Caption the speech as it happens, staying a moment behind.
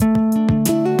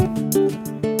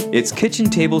It's Kitchen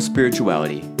Table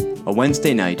Spirituality, a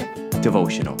Wednesday night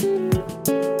devotional.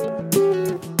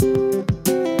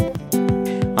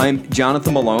 I'm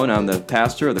Jonathan Malone. I'm the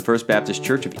pastor of the First Baptist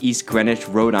Church of East Greenwich,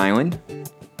 Rhode Island.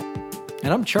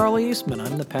 And I'm Charlie Eastman.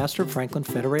 I'm the pastor of Franklin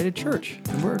Federated Church.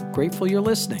 And we're grateful you're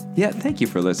listening. Yeah, thank you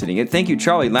for listening. And thank you,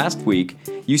 Charlie. Last week,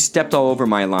 you stepped all over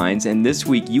my lines, and this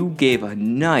week you gave a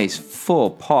nice,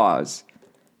 full pause.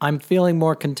 I'm feeling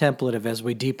more contemplative as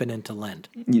we deepen into Lent.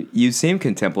 You seem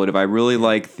contemplative. I really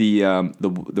like the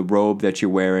robe that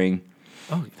you're wearing.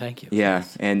 Oh, thank you. Yeah,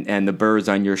 and the birds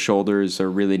on your shoulders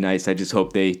are really nice. I just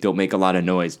hope they don't make a lot of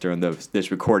noise during this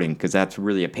recording, because that's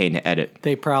really a pain to edit.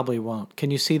 They probably won't.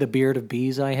 Can you see the beard of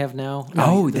bees I have now?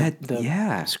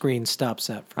 The screen stops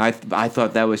that. I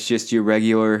thought that was just your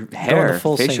regular hair,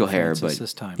 full facial Saint hair, Francis but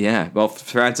this time. Yeah. Well,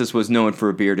 Francis was known for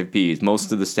a beard of bees.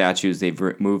 Most of the statues they've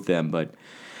removed them, but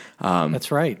that's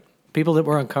right. People that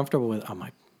were uncomfortable with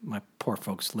my poor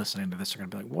folks listening to this are going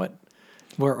to be like, what?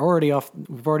 We're already off.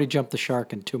 We've already jumped the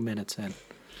shark in 2 minutes in.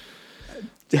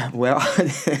 Well,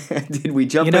 did we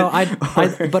jump?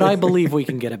 But I believe we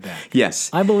can get it back. Yes,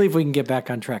 I believe we can get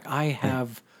back on track. I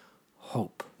have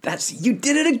hope. You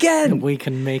did it again. We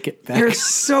can make it back. You're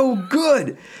so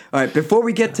good. All right, before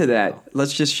we get to that,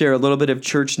 let's just share a little bit of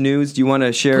church news. Do you want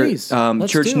to share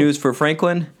church news for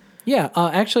Franklin? Yeah,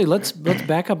 actually, let's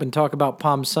back up and talk about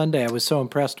Palm Sunday. I was so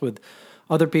impressed with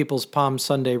other people's Palm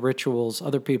Sunday rituals.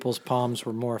 Other people's palms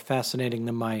were more fascinating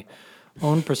than my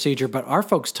own procedure, but our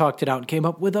folks talked it out and came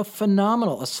up with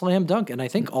a slam dunk, and I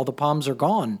think all the palms are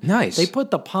gone. Nice. They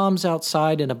put the palms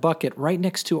outside in a bucket right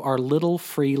next to our little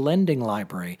free lending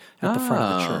library at the front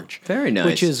of the church. Very nice.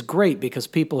 Which is great because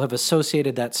people have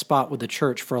associated that spot with the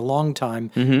church for a long time,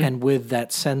 and with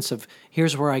that sense of,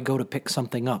 here's where I go to pick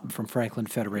something up from Franklin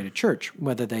Federated Church,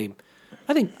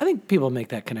 I think people make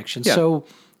that connection. Yeah.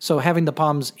 So having the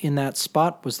palms in that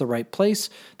spot was the right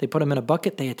place. They put them in a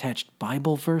bucket. They attached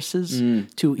Bible verses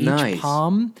to each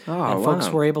palm, and folks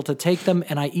were able to take them.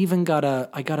 And I even got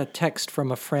a text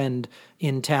from a friend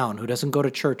in town who doesn't go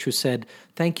to church who said,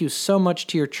 "Thank you so much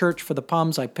to your church for the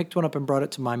palms. I picked one up and brought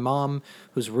it to my mom,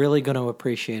 who's really going to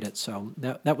appreciate it." So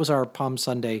that was our Palm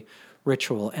Sunday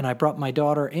ritual. And I brought my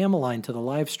daughter Ameline to the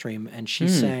live stream, and she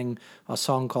sang a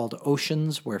song called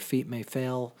 "Oceans Where Feet May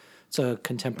Fail." It's a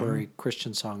contemporary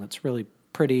Christian song that's really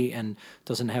pretty and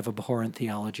doesn't have abhorrent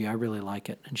theology. I really like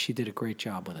it, and she did a great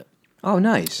job with it. Oh,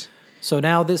 nice. So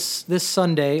now this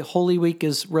Sunday, Holy Week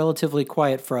is relatively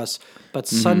quiet for us, but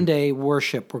Sunday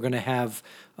worship, we're going to have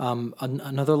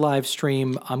another live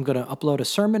stream. I'm going to upload a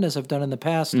sermon, as I've done in the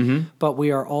past, but we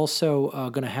are also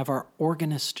going to have our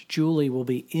organist, Julie, will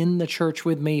be in the church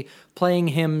with me playing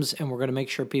hymns, and we're going to make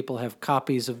sure people have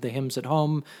copies of the hymns at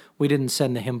home. We didn't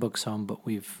send the hymn books home, but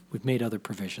we've made other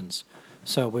provisions.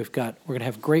 So we're going to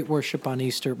have great worship on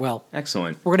Easter. Well,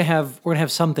 excellent. We're going to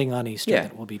have something on Easter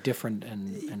that will be different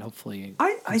and hopefully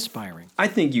inspiring. I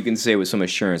think you can say with some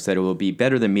assurance that it will be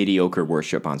better than mediocre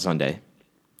worship on Sunday.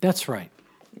 That's right.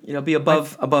 Be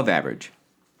above average.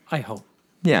 I hope.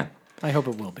 Yeah. I hope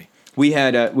it will be. We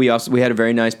had a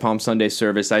very nice Palm Sunday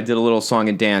service. I did a little song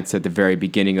and dance at the very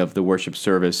beginning of the worship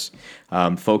service.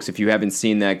 Folks, if you haven't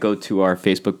seen that, go to our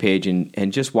Facebook page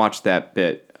and just watch that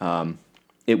bit.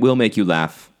 It will make you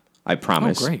laugh, I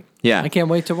promise. Oh, great. Yeah. I can't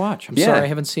wait to watch. I'm sorry I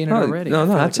haven't seen it already. No,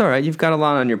 that's all right. You've got a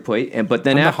lot on your plate. But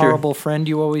then I'm after the horrible friend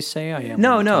you always say I am.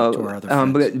 No. To our other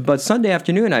friends. But Sunday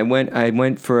afternoon, I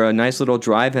went for a nice little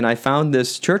drive, and I found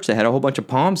this church that had a whole bunch of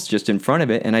palms just in front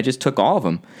of it, and I just took all of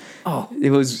them. Oh,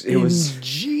 it was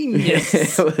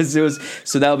ingenious. it was.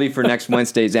 So that'll be for next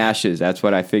Wednesday's Ashes. That's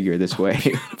what I figure this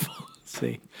way.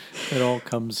 See, it all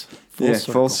comes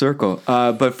full circle.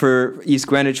 But for East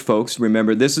Greenwich folks,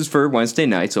 remember, this is for Wednesday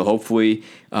night, so hopefully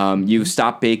you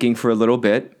stop baking for a little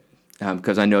bit,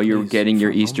 because I know you're getting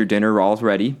your Easter dinner all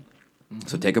ready.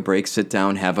 So take a break, sit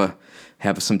down, have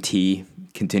some tea,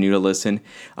 continue to listen.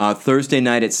 Thursday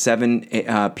night at 7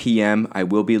 p.m., I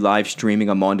will be live streaming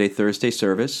a Maundy Thursday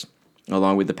service,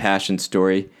 along with the Passion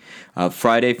Story.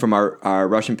 Friday, from our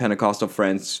Russian Pentecostal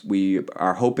friends, we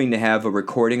are hoping to have a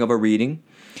recording of a reading.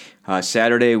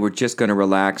 Saturday, we're just going to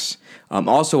relax.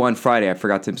 Also on Friday, I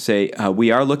forgot to say,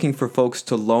 we are looking for folks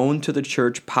to loan to the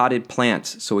church potted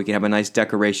plants so we can have a nice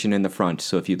decoration in the front.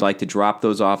 So if you'd like to drop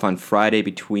those off on Friday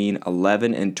between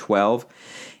 11 and 12.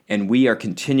 And we are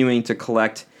continuing to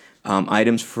collect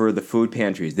items for the food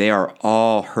pantries. They are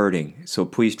all hurting. So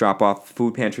please drop off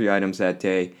food pantry items that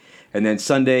day. And then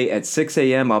Sunday at 6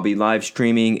 a.m., I'll be live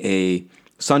streaming a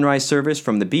sunrise service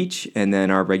from the beach, and then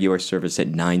our regular service at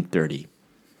 9:30.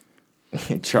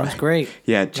 Sounds great.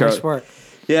 Yeah, nice work.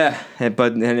 Yeah,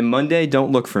 but Monday,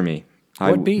 don't look for me.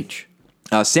 What beach?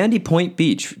 Sandy Point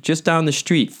Beach, just down the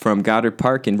street from Goddard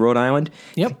Park in Rhode Island.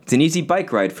 Yep. It's an easy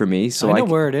bike ride for me. So I know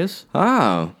where it is.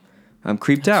 Oh, I'm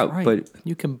creeped That's out. right. But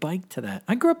you can bike to that.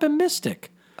 I grew up in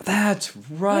Mystic. That's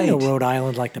right. I know Rhode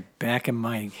Island like the back of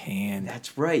my hand.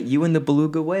 That's right. You and the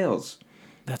beluga whales.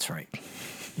 That's right.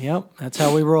 Yep, that's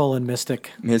how we roll in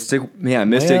Mystic. Mystic.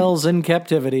 Whales in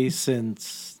captivity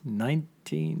since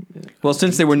 19... Well,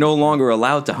 since they were no longer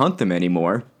allowed to hunt them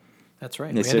anymore. That's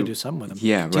right. We had to do something with them.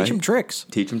 Yeah, right. Teach them tricks.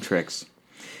 Teach them tricks.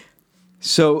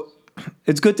 So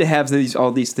it's good to have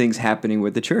all these things happening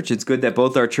with the church. It's good that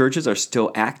both our churches are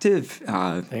still active.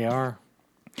 They are.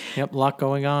 Yep, a lot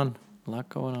going on.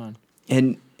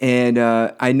 And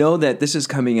I know that this is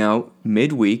coming out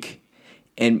midweek,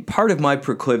 and part of my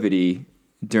proclivity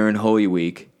during Holy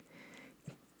Week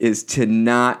is to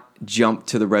not jump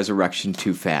to the resurrection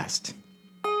too fast.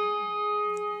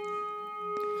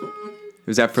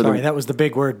 Was that for that was the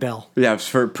big word, Bell. Yeah, it was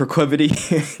for proclivity.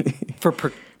 For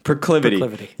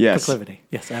proclivity. Yes. Proclivity.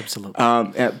 Yes, absolutely.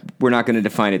 We're not going to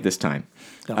define it this time.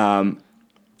 No.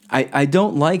 I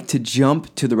don't like to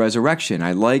jump to the resurrection.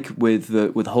 I like with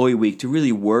Holy Week to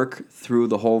really work through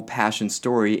the whole Passion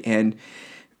story and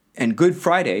Good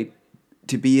Friday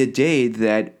to be a day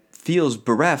that feels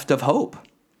bereft of hope.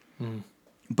 Mm.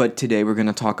 But today we're going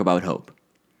to talk about hope.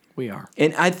 We are.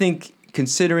 And I think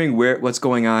considering what's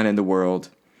going on in the world,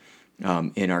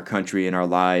 in our country, in our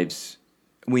lives,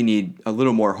 we need a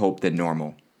little more hope than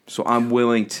normal. So I'm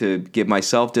willing to give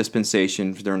myself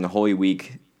dispensation during the Holy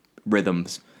Week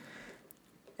rhythms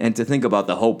and to think about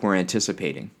the hope we're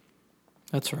anticipating.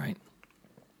 That's right.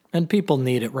 And people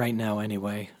need it right now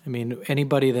anyway. I mean,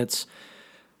 anybody that's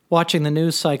watching the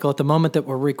news cycle at the moment that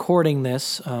we're recording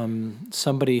this,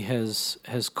 somebody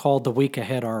has called the week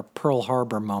ahead our Pearl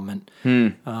Harbor moment,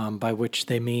 by which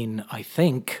they mean, I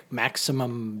think,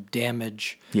 maximum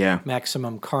damage,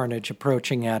 maximum carnage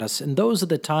approaching at us. And those are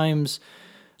the times,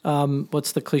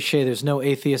 what's the cliche? There's no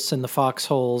atheists in the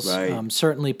foxholes. Right.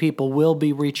 Certainly people will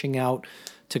be reaching out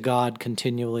to God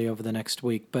continually over the next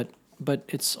week. But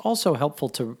it's also helpful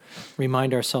to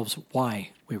remind ourselves why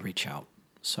we reach out.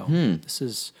 So this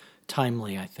is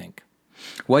timely, I think.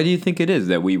 Why do you think it is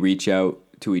that we reach out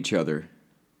to each other?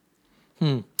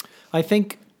 I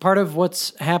think part of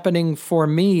what's happening for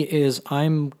me is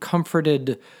I'm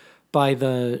comforted by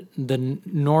the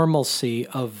normalcy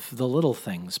of the little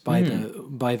things, by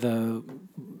the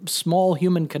small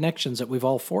human connections that we've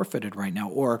all forfeited right now,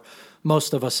 or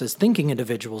most of us as thinking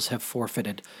individuals have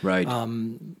forfeited. Right.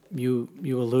 You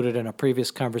alluded in a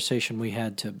previous conversation we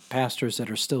had to pastors that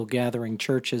are still gathering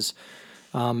churches,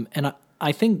 and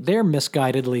I think they're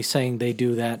misguidedly saying they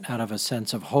do that out of a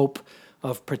sense of hope,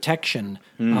 of protection.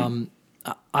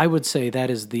 I would say that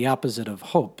is the opposite of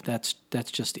hope. That's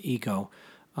just ego.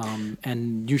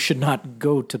 And you should not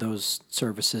go to those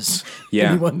services.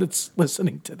 Yeah. Anyone that's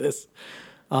listening to this.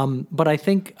 But I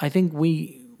think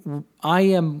I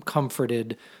am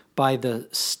comforted by the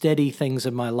steady things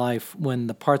in my life when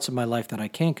the parts of my life that I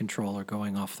can't control are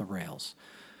going off the rails.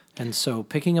 And so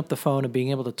picking up the phone and being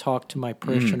able to talk to my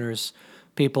parishioners,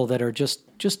 people that are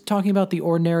just talking about the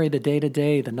ordinary, the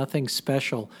day-to-day, the nothing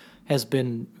special, has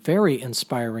been very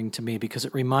inspiring to me because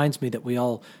it reminds me that we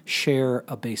all share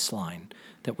a baseline,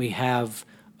 that we have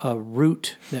a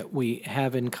root that we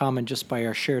have in common just by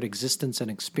our shared existence and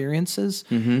experiences,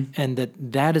 and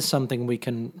that is something we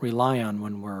can rely on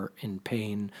when we're in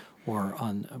pain or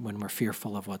when we're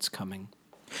fearful of what's coming.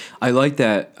 I like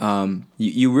that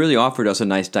you really offered us a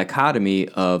nice dichotomy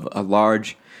of a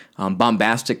large,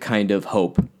 bombastic kind of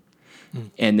hope,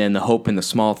 and then the hope in the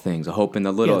small things, a hope in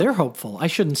the little. Yeah, they're hopeful. I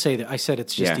shouldn't say that. I said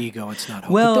it's just ego. It's not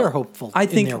hope. Well, but they're hopeful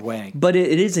in their way. But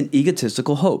it is an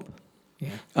egotistical hope.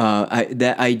 Yeah.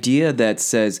 That idea that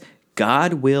says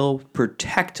God will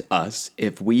protect us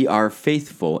if we are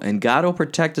faithful, and God will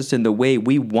protect us in the way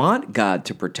we want God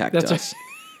to protect us. Right.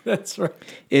 That's right.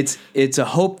 It's a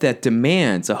hope that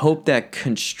demands, a hope that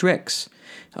constricts,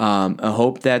 a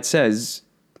hope that says,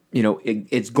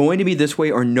 it's going to be this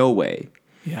way or no way.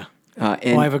 Yeah.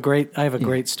 And I have a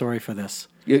great story for this.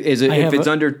 If it's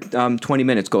under 20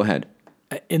 minutes, go ahead.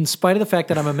 In spite of the fact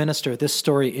that I'm a minister, this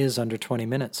story is under 20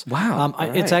 minutes. Wow.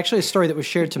 It's actually a story that was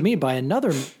shared to me by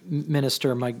another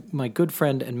minister, my good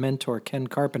friend and mentor, Ken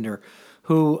Carpenter,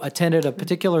 who attended a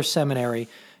particular seminary.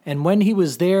 And when he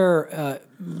was there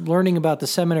learning about the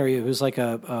seminary, it was like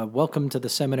a welcome to the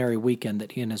seminary weekend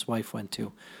that he and his wife went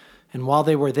to. And while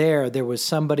they were there was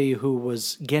somebody who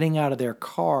was getting out of their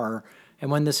car.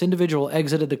 And when this individual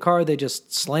exited the car, they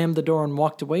just slammed the door and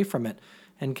walked away from it.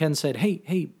 And Ken said,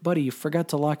 hey, buddy, you forgot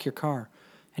to lock your car.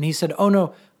 And he said, oh,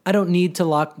 no, I don't need to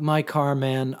lock my car,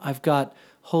 man. I've got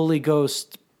Holy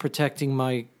Ghost protecting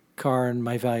my car and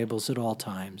my valuables at all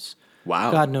times. Wow.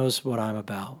 God knows what I'm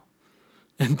about.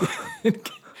 And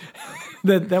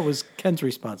that was Ken's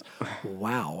response.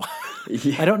 Wow.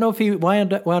 Yeah. I don't know if he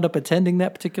wound up attending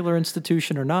that particular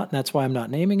institution or not, and that's why I'm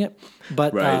not naming it.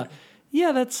 But Right.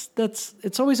 yeah, that's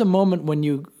it's always a moment when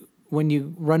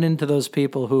you run into those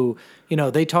people who,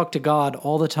 they talk to God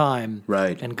all the time,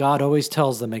 Right. and God always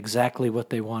tells them exactly what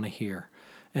they want to hear.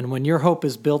 And when your hope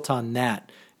is built on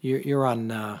that, you're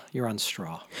on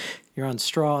straw. You're on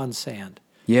straw on sand.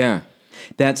 Yeah,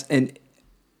 and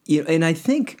I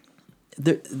think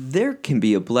there can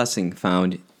be a blessing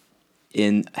found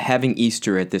in having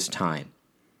Easter at this time.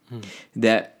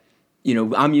 That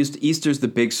I'm used to Easter's the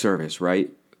big service,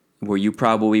 right? Where you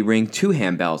probably ring 2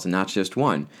 handbells and not just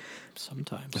one.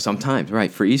 Sometimes,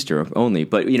 right, for Easter only.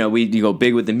 But you go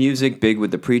big with the music, big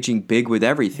with the preaching, big with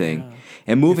everything,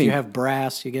 and moving. If you have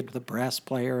brass, you get the brass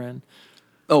player in.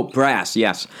 Oh, brass,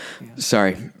 yes. Yeah.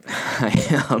 Sorry, I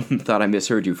thought I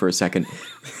misheard you for a second.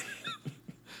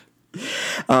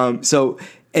 So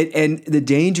the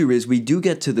danger is we do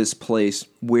get to this place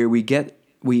where we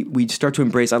start to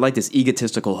embrace. I like this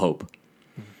egotistical hope,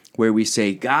 where we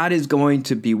say God is going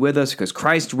to be with us because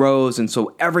Christ rose, and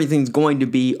so everything's going to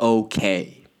be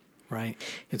okay. Right.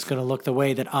 It's going to look the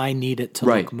way that I need it to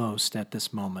look most at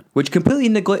this moment. Which completely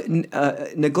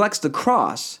neglects the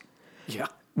cross. Yeah.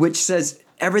 Which says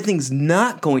everything's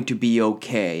not going to be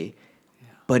okay,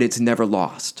 but it's never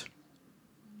lost.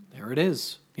 There it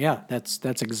is. Yeah,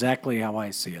 that's exactly how I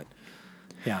see it.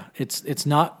 Yeah, it's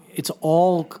not. It's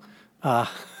all. I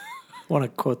want to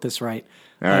quote this right.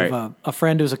 All I right. have a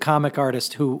friend who's a comic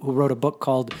artist who wrote a book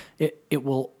called "It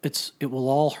Will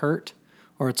All Hurt,"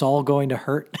 or "It's All Going to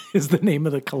Hurt" is the name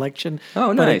of the collection.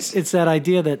 Oh, nice. But it's that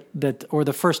idea that or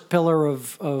the first pillar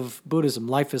of Buddhism,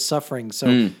 life is suffering.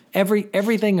 So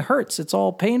everything hurts. It's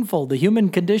all painful. The human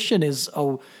condition is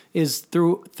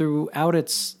throughout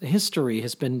its history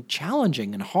has been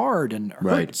challenging and hard and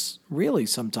hurts really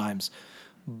sometimes.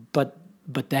 But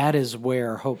that is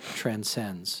where hope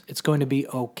transcends. It's going to be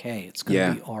okay. It's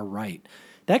going to be all right.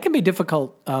 That can be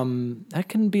difficult. That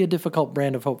can be a difficult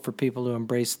brand of hope for people to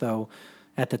embrace, though,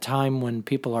 at the time when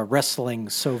people are wrestling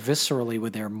so viscerally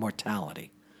with their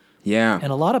mortality. Yeah.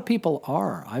 And a lot of people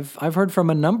are. I've heard from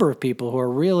a number of people who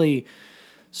are really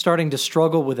starting to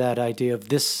struggle with that idea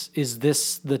of is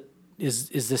this it?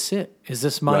 Is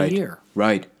this my year?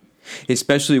 Right.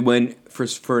 Especially when for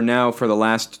the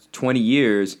last 20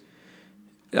 years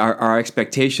our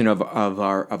expectation of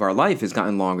our life has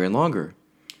gotten longer and longer.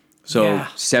 So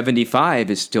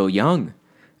 75 is still young.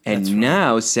 And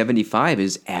now 75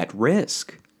 is at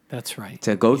risk. That's right.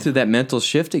 To go through that mental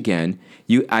shift again,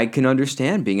 I can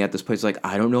understand being at this place like,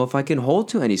 I don't know if I can hold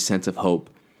to any sense of hope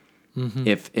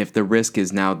if the risk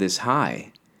is now this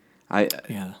high.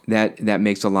 That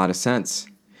makes a lot of sense.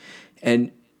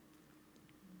 And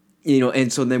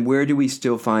and so then where do we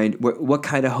still find what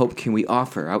kind of hope can we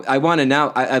offer? I want to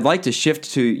now. I'd like to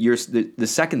shift to the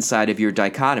second side of your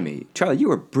dichotomy. Charlie, you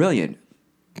were brilliant.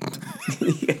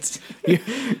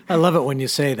 I love it when you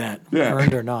say that,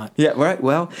 earned or not. Yeah, right.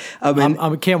 Well,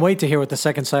 I can't wait to hear what the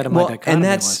second side of my dichotomy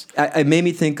was. It made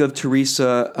me think of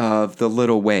Teresa of the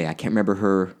Little Way. I can't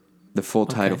remember the full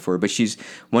title for her, but she's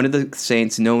one of the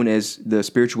saints known as the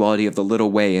spirituality of the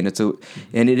Little Way, and it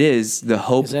is the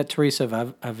hope. Is that Teresa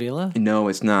of Avila? No,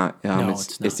 it's not. No,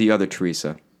 it's not. It's the other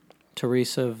Teresa.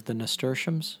 Teresa of the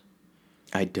Nasturtiums?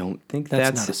 I don't think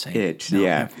that's not a saint. it. No,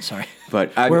 yeah, sorry.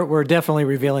 But we're definitely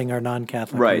revealing our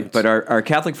non-Catholic right. roots. But our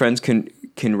Catholic friends can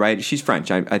write. She's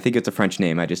French. I think it's a French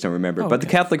name. I just don't remember. But the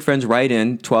Catholic friends write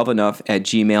in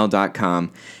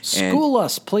 12enough@gmail.com. School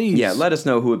us, please. Yeah, let us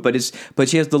know who. But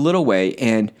she has the Little Way,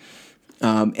 and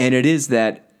it is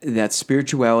that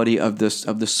spirituality of the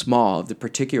small, of the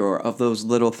particular, of those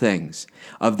little things,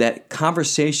 of that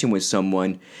conversation with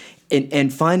someone.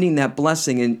 And finding that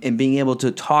blessing and being able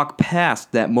to talk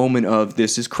past that moment of,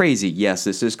 this is crazy. Yes,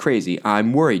 this is crazy.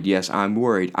 I'm worried. Yes, I'm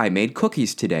worried. I made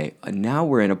cookies today. Now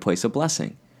we're in a place of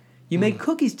blessing. You made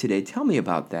cookies today. Tell me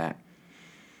about that.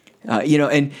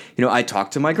 I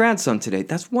talked to my grandson today.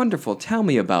 That's wonderful. Tell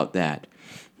me about that.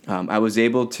 I was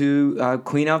able to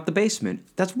clean out the basement.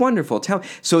 That's wonderful.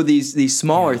 So these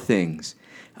smaller things,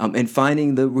 and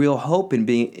finding the real hope in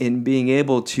being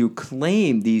able to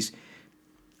claim these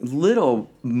little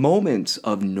moments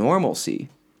of normalcy.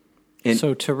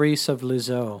 So Therese of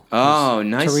Lisieux. Oh,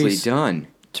 nicely done.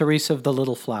 Therese of the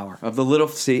Little Flower. Of the Little...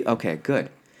 See, okay, good.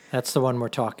 That's the one we're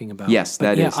talking about. Yes,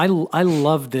 that is. I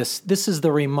love this. This is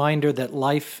the reminder that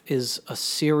life is a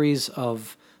series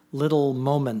of little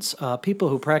moments. People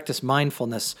who practice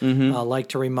mindfulness like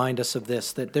to remind us of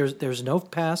this, that there's no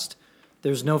past,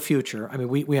 there's no future. I mean,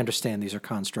 we understand these are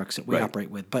constructs that we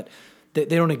operate with, but they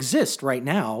don't exist right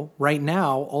now. Right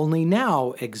now, only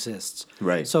now exists.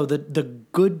 Right. So the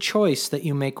good choice that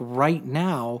you make right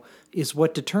now is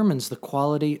what determines the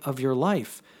quality of your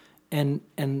life. And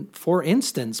for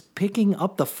instance, picking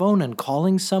up the phone and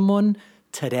calling someone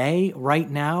today, right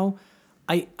now,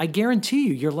 I guarantee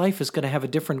you your life is going to have a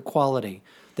different quality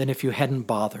than if you hadn't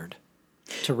bothered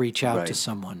to reach out to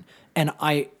someone. And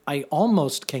I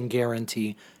almost can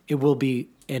guarantee it will be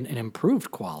an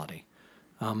improved quality.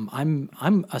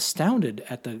 I'm astounded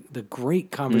at the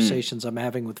great conversations I'm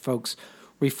having with folks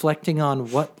reflecting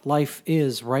on what life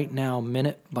is right now,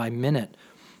 minute by minute.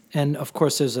 And of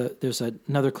course, there's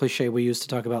another cliche we use to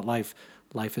talk about life.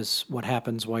 Life is what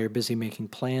happens while you're busy making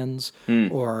plans,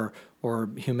 or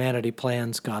humanity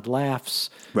plans, God laughs.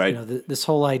 Right. You know, this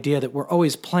whole idea that we're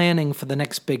always planning for the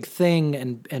next big thing,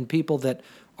 and people that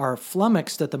are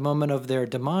flummoxed at the moment of their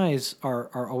demise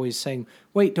are always saying,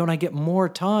 "Wait, don't I get more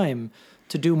time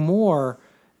to do more?"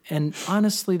 And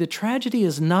honestly, the tragedy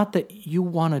is not that you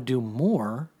want to do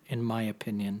more, in my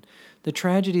opinion. The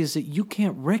tragedy is that you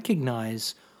can't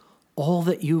recognize all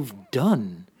that you've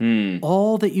done,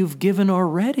 all that you've given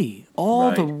already,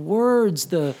 all the words,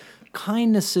 the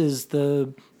kindnesses,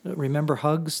 the remember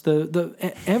hugs, the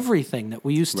everything that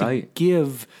we used to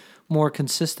give more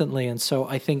consistently. And so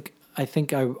I think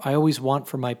I always want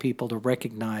for my people to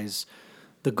recognize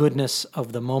the goodness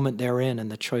of the moment they're in and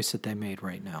the choice that they made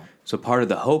right now. So part of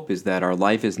the hope is that our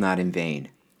life is not in vain.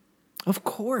 Of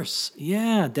course.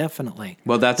 Yeah, definitely.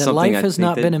 Well, that's that something life has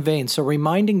not been in vain. So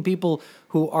reminding people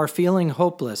who are feeling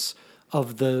hopeless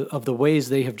of the ways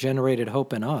they have generated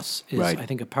hope in us is, I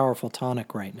think, a powerful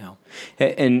tonic right now.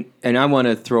 And I want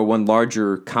to throw one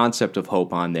larger concept of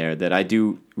hope on there that I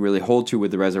do really hold to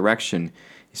with the resurrection,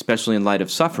 especially in light of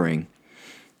suffering,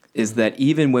 is that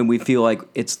even when we feel like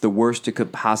it's the worst it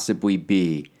could possibly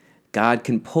be, God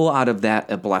can pull out of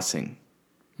that a blessing.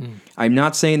 I'm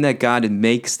not saying that God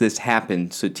makes this happen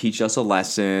to teach us a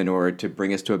lesson or to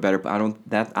bring us to a better. I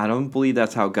don't believe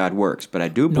that's how God works, but I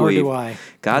do believe. Nor do I.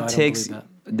 God takes.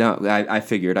 No, I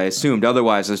figured. I assumed.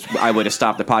 Otherwise, I would have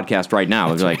stopped the podcast right now.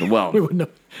 I was like, well,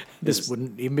 this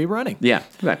wouldn't even be running. Yeah,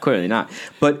 clearly not.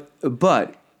 But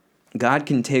God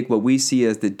can take what we see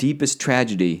as the deepest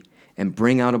tragedy and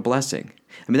bring out a blessing.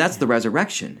 I mean, that's the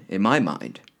resurrection in my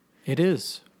mind. It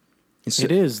is.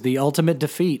 It is. The ultimate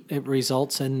defeat, it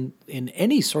results in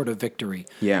any sort of victory,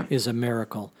 is a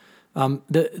miracle.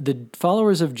 The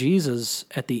followers of Jesus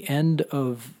at the end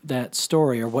of that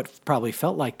story, or what probably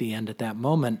felt like the end at that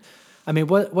moment, I mean,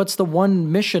 what's the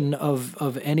one mission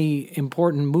of any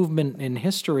important movement in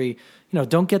history? You know,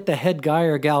 don't get the head guy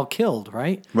or gal killed,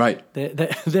 right? Right.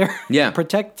 They're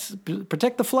protect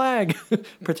the flag,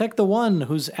 protect the one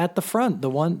who's at the front, the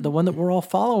one that we're all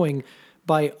following.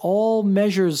 By all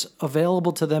measures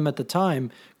available to them at the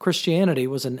time, Christianity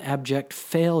was an abject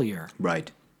failure. Right.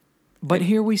 But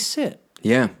here we sit.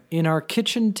 In our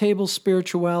kitchen table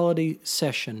spirituality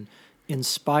session,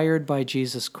 inspired by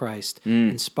Jesus Christ,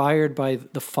 inspired by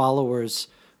the followers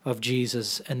of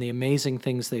Jesus and the amazing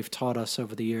things they've taught us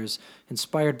over the years,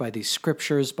 inspired by these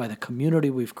scriptures, by the community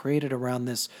we've created around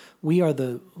this. We are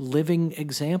the living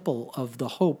example of the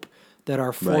hope that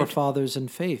our forefathers in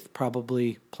faith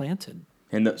probably planted.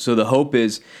 And so the hope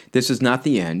is this is not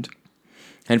the end.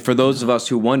 And for those of us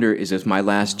who wonder, is this my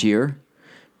last year?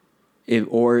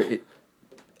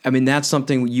 That's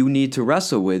something you need to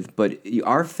wrestle with. But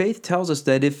our faith tells us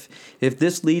that if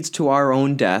this leads to our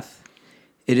own death,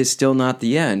 it is still not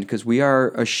the end, because we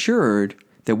are assured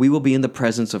that we will be in the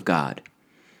presence of God.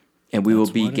 And we will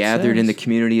be gathered in the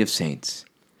community of saints.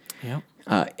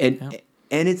 I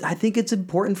think it's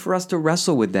important for us to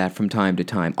wrestle with that from time to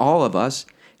time, all of us,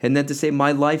 and then to say,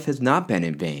 my life has not been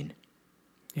in vain.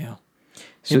 Yeah.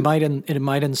 So, it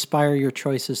might inspire your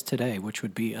choices today, which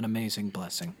would be an amazing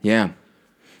blessing. Yeah.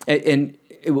 And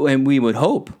we would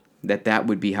hope that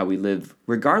would be how we live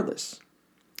regardless.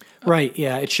 Right,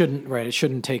 yeah. It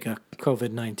shouldn't take a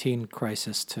COVID-19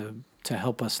 crisis to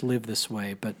help us live this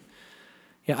way. But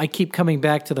yeah, I keep coming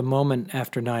back to the moment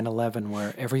after 9/11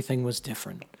 where everything was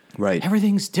different. Right.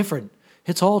 Everything's different.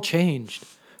 It's all changed.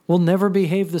 We'll never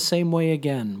behave the same way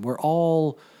again. We're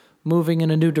all moving in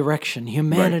a new direction.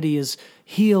 Humanity is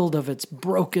healed of its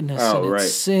brokenness and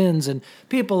its sins, and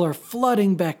people are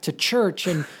flooding back to church,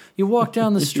 and you walk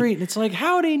down the street, and it's like,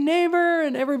 howdy, neighbor,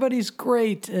 and everybody's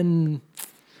great. And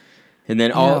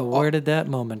then where did that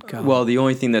moment go? Well, the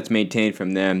only thing that's maintained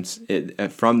from them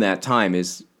from that time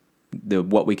is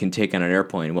what we can take on an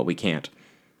airplane and what we can't.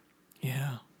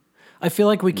 Yeah. I feel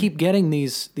like we keep getting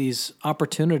these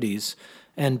opportunities,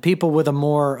 and people with a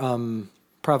more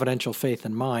providential faith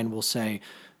in mind, will say,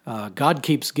 God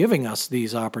keeps giving us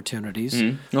these opportunities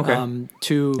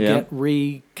to get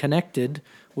reconnected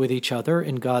with each other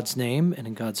in God's name and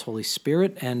in God's Holy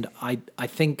Spirit. And I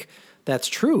think that's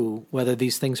true whether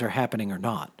these things are happening or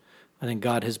not. I think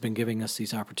God has been giving us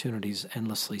these opportunities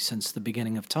endlessly since the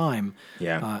beginning of time.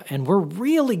 Yeah. And we're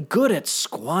really good at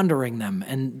squandering them.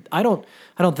 And I don't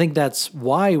think that's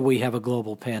why we have a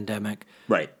global pandemic.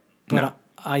 Right. But no.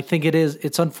 I think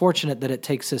it's unfortunate that it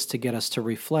takes this to get us to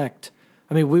reflect.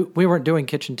 I mean, we weren't doing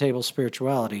kitchen table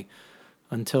spirituality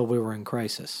until we were in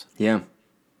crisis. Yeah.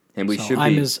 And we should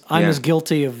be. I'm as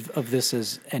guilty of this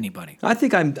as anybody. I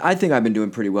think I've been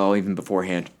doing pretty well even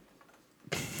beforehand.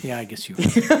 Yeah, I guess you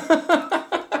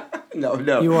are.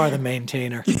 No. You are the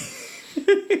maintainer.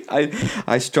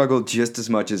 I struggle just as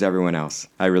much as everyone else.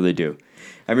 I really do.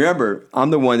 And remember, I'm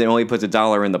the one that only puts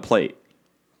 $1 in the plate.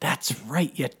 That's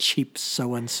right, you cheap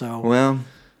so-and-so. Well,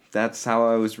 that's how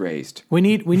I was raised. We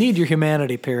need your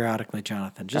humanity periodically,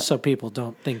 Jonathan, just so people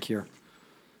don't think you're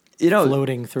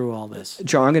floating through all this.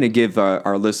 Joe, I'm going to give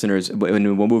our listeners, and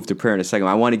we'll move to prayer in a second,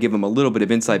 I want to give them a little bit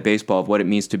of inside baseball of what it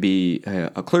means to be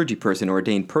a clergy person,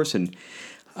 ordained person.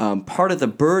 Part of the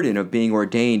burden of being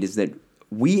ordained is that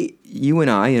you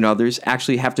and I and others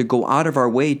actually have to go out of our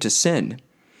way to sin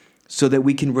so that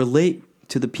we can relate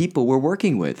to the people we're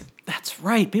working with. That's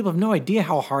right. People have no idea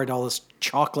how hard all this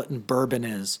chocolate and bourbon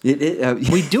is.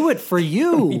 We do it for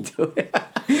you. We do it.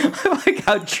 I like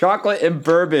how chocolate and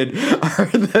bourbon are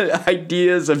the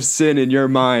ideas of sin in your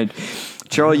mind.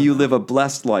 Charlie, you live a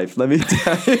blessed life, let me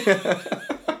tell you.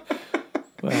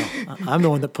 Well, I'm the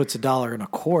one that puts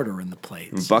 $1.25 in the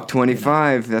plate. So,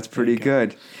 $1.25, that's pretty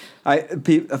good.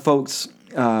 Folks,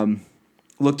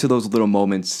 look to those little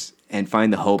moments and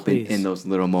find the hope in those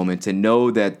little moments and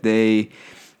know that they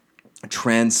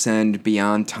transcend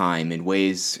beyond time in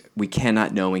ways we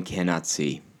cannot know and cannot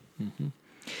see. Mm-hmm.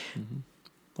 Mm-hmm.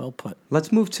 Well put.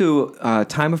 Let's move to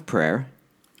time of prayer.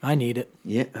 I need it.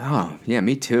 Yeah. Oh, yeah,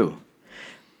 me too.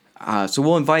 So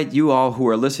we'll invite you all who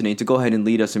are listening to go ahead and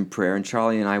lead us in prayer, and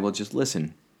Charlie and I will just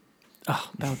listen. Oh,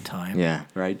 about time. Yeah,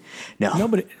 right?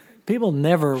 No. People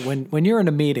never, when you're in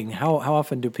a meeting, how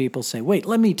often do people say, wait,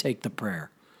 let me take the prayer?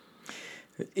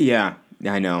 Yeah,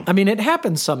 I know. I mean, it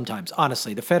happens sometimes.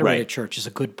 Honestly, the Federated Church is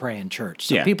a good praying church,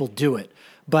 so people do it.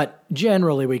 But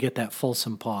generally, we get that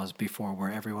fulsome pause before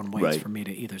where everyone waits for me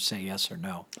to either say yes or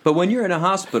no. But when you're in a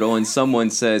hospital and someone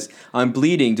says, I'm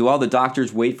bleeding, do all the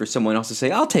doctors wait for someone else to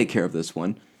say, I'll take care of this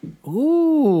one?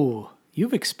 Ooh,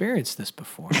 you've experienced this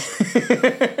before.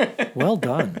 Well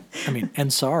done. I mean,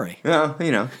 and sorry. Well,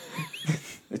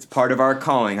 it's part of our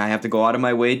calling. I have to go out of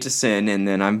my way to sin, and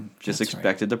then I'm just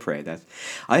expected to pray.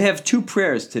 I have 2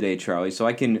 prayers today, Charlie, so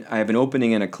I have an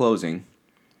opening and a closing.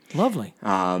 Lovely.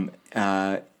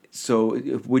 So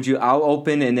I'll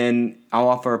open and then I'll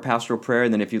offer a pastoral prayer,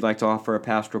 and then if you'd like to offer a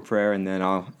pastoral prayer, and then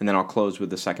I'll close with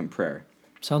the second prayer.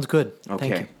 Sounds good. Okay.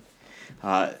 Thank you.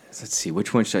 Let's see,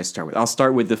 which one should I start with? I'll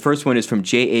start with the first one is from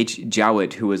J.H.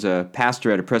 Jowett, who was a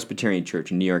pastor at a Presbyterian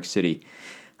church in New York City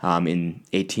in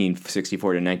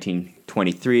 1864 to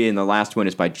 1923, and the last one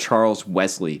is by Charles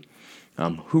Wesley,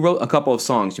 who wrote a couple of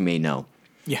songs you may know.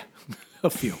 Yeah, a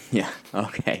few. Yeah,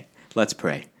 okay. Let's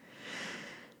pray.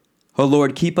 Oh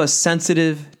Lord, keep us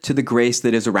sensitive to the grace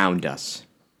that is around us.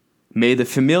 May the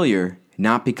familiar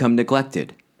not become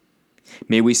neglected.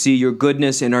 May we see your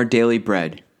goodness in our daily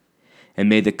bread. And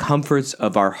may the comforts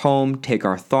of our home take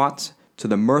our thoughts to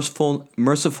the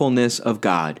mercifulness of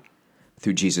God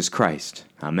through Jesus Christ.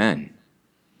 Amen.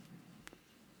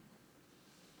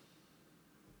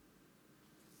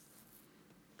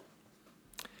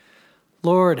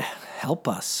 Lord, help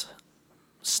us.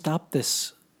 Stop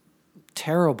this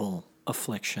terrible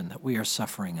affliction that we are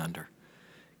suffering under.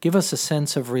 Give us a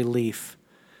sense of relief.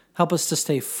 Help us to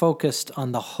stay focused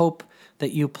on the hope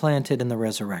that you planted in the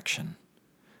resurrection,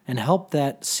 and help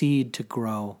that seed to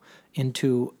grow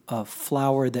into a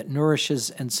flower that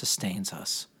nourishes and sustains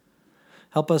us.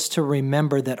 Help us to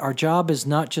remember that our job is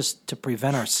not just to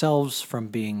prevent ourselves from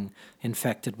being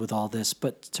infected with all this,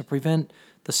 but to prevent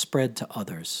the spread to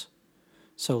others.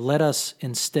 So let us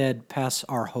instead pass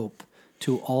our hope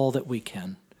to all that we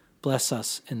can. Bless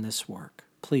us in this work.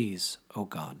 Please, O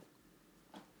God.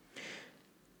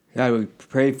 I would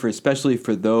pray especially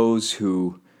for those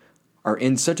who are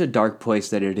in such a dark place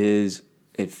that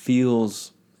it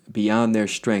feels beyond their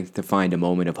strength to find a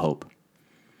moment of hope.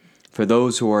 For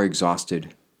those who are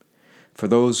exhausted, for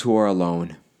those who are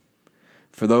alone,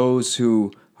 for those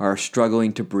who are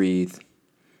struggling to breathe,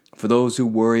 for those who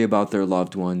worry about their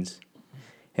loved ones,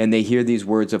 and they hear these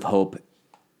words of hope,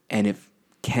 and it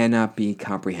cannot be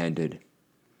comprehended.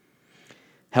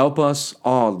 Help us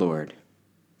all, Lord,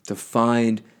 to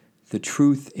find the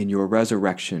truth in your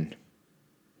resurrection,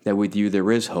 that with you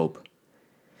there is hope.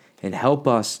 And help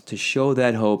us to show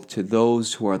that hope to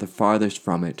those who are the farthest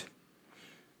from it,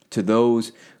 to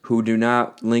those who do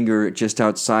not linger just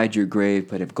outside your grave,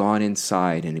 but have gone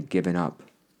inside and have given up.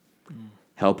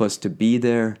 Help us to be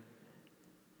there,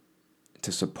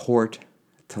 to support,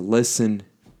 to listen,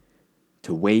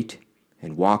 to wait,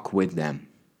 and walk with them.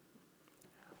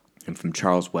 And from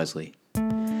Charles Wesley,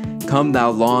 come thou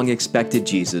long-expected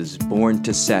Jesus, born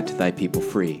to set thy people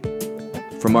free.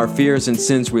 From our fears and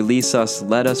sins release us,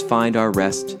 let us find our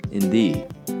rest in thee.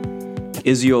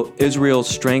 Israel's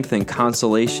strength and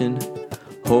consolation,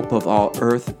 hope of all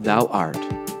earth thou art,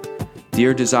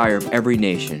 dear desire of every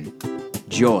nation,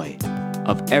 joy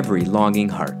of every longing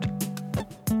heart.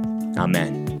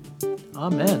 Amen.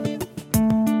 Amen.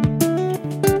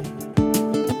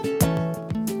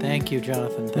 Thank you,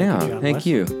 Jonathan. Thank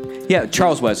you. Yeah,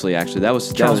 Charles Wesley. Actually, that was.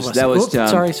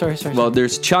 Sorry. Well,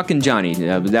 there's Chuck and Johnny.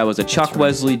 That was a Chuck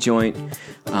Wesley joint.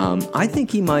 I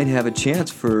think he might have a chance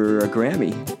for a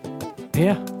Grammy.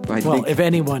 Yeah. If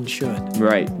anyone should.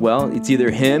 Right. Well, it's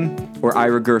either him or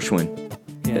Ira Gershwin.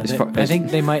 Yeah. I think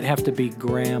they might have to be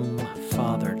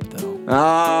grandfathered, though.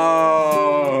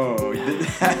 Oh.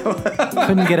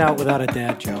 Couldn't get out without a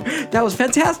dad joke. That was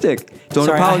fantastic.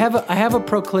 I have a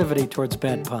proclivity towards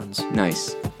bad puns.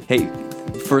 Nice. Hey,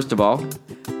 first of all,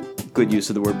 good use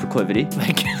of the word proclivity.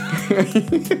 Thank you.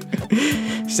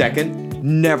 Second,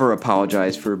 never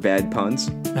apologize for bad puns.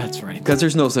 That's right. Because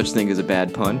there's no such thing as a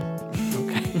bad pun.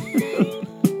 Okay.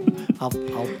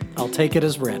 I'll take it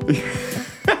as read.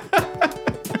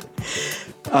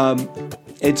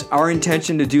 It's our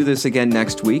intention to do this again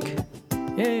next week.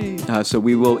 Yay! So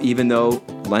we will, even though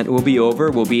Lent will be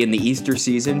over, we'll be in the Easter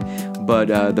season, but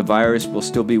the virus will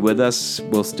still be with us.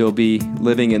 We'll still be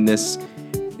living in this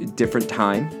different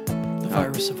time. The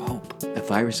virus of hope. The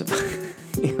virus of...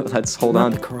 Let's hold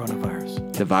on. Not the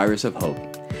coronavirus. The virus of hope.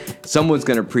 Someone's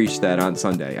going to preach that on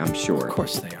Sunday, I'm sure. Of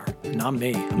course they are. Not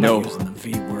me. I'm not using the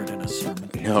V word in a sermon.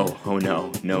 No. Oh,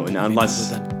 no.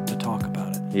 Unless... to talk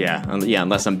about it. Yeah,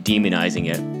 unless I'm demonizing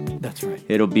it. That's right.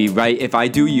 It'll be right. If I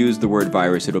do use the word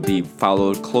virus, it'll be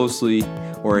followed closely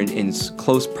or in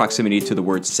close proximity to the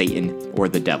word Satan or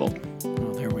the devil.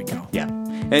 Well, there we go. Yeah.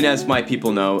 And as my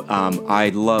people know, I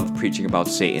love preaching about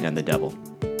Satan and the devil.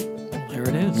 Well, there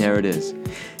it is. There it is.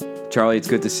 Charlie, it's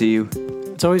good to see you.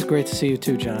 It's always great to see you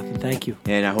too, Jonathan. Thank you.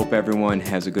 And I hope everyone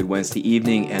has a good Wednesday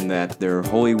evening and that their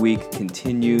Holy Week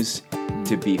continues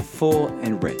to be full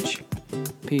and rich.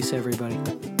 Peace, everybody.